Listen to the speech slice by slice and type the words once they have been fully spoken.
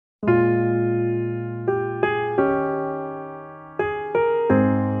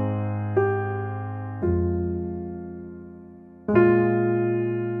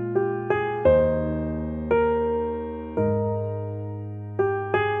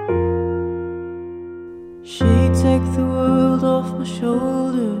off my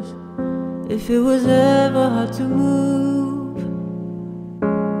shoulders if it was ever hard to move.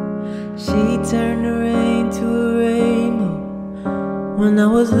 She turned the rain to a rainbow when I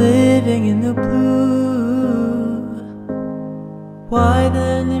was living in the blue. Why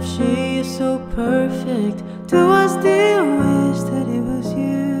then, if she is so perfect, do I still wish that it was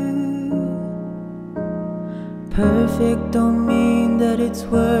you? Perfect don't mean that it's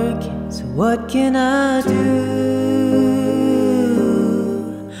working, so what can I do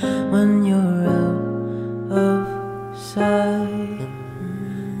when you're out of sight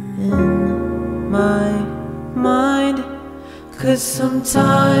in my mind? 'Cause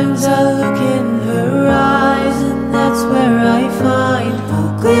sometimes I look in her eyes and that's where I find a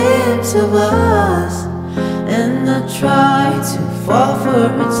glimpse of us. And I try to fall for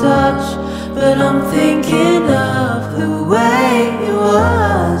her touch, but I'm thinking of the way it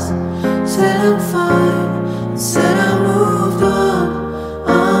was. Said I'm fine, said I moved on.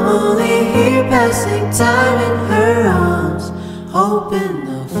 I'm only here passing time in her arms, hoping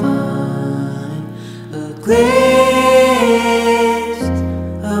I'll find a glimpse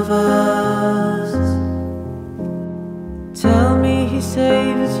of us. Tell me he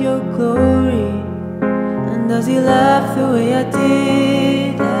saves your glory, and does he laugh the way I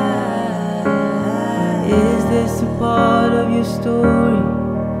did? Is this a part of your story,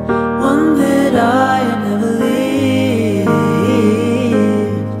 one that I have never lived?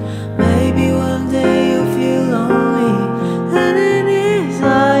 Maybe one day you'll feel lonely, and in his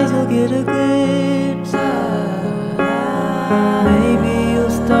eyes you'll get a glimpse. Maybe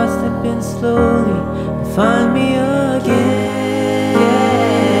you'll start slipping slowly and find me again.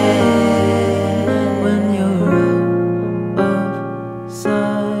 When you're out of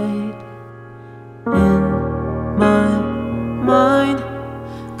sight in my mind.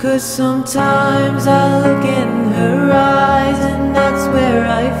 'Cause sometimes I look in her eyes and that's where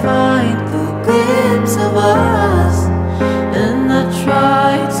I find the glimpse of us. And I try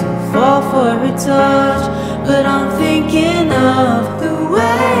to fall for her touch, but I'm thinking of the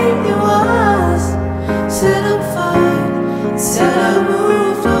way it was. Said I'm fine, said I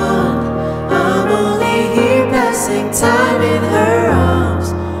moved on. I'm only here passing time in her arms,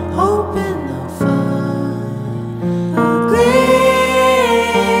 hoping I'll find a glimpse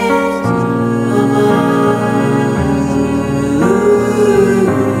of us.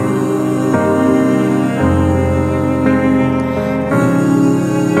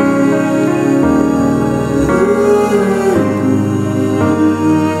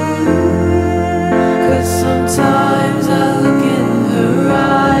 'Cause sometimes I look in her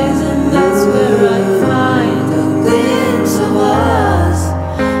eyes and that's where I find a glimpse of us.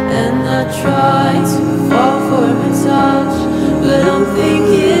 And I try to fall for her touch, but I'm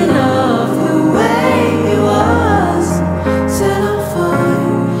thinking of the way it was. Said I'm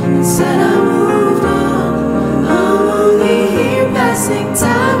fine and said I moved on. I'm only here passing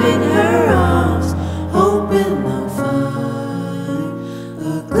time in her arms, hoping I'll find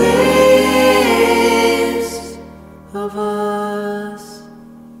a glimpse of us.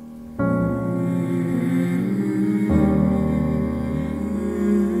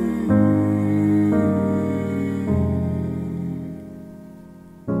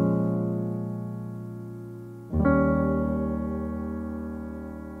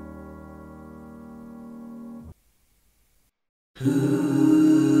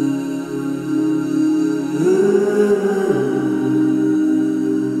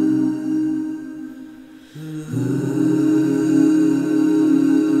 Ooh.